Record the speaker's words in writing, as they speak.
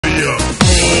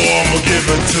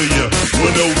to you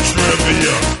with no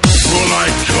trivia. Roll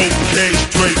like cocaine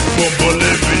straight from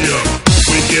Bolivia.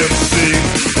 We MCs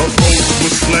approach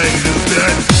with slang is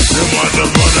dead. You want to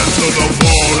run into the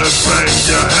wall and bang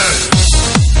your head.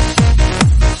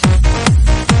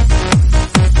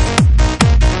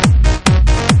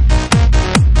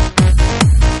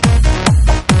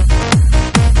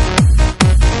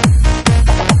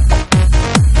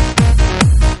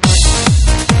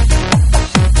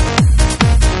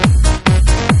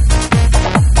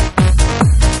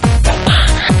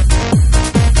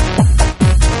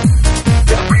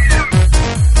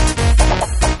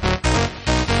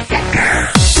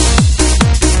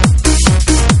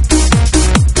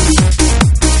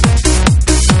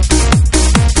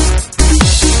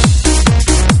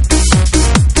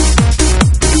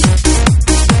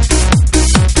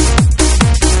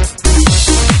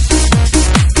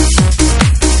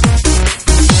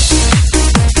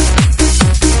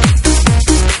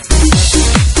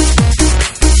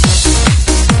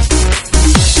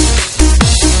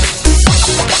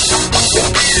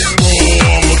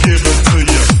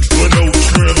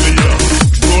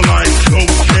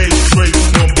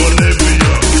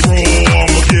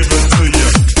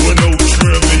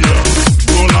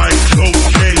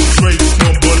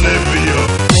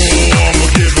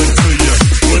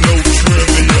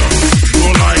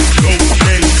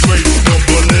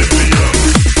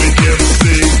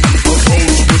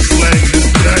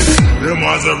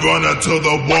 Run to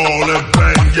the wall and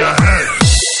bang your head.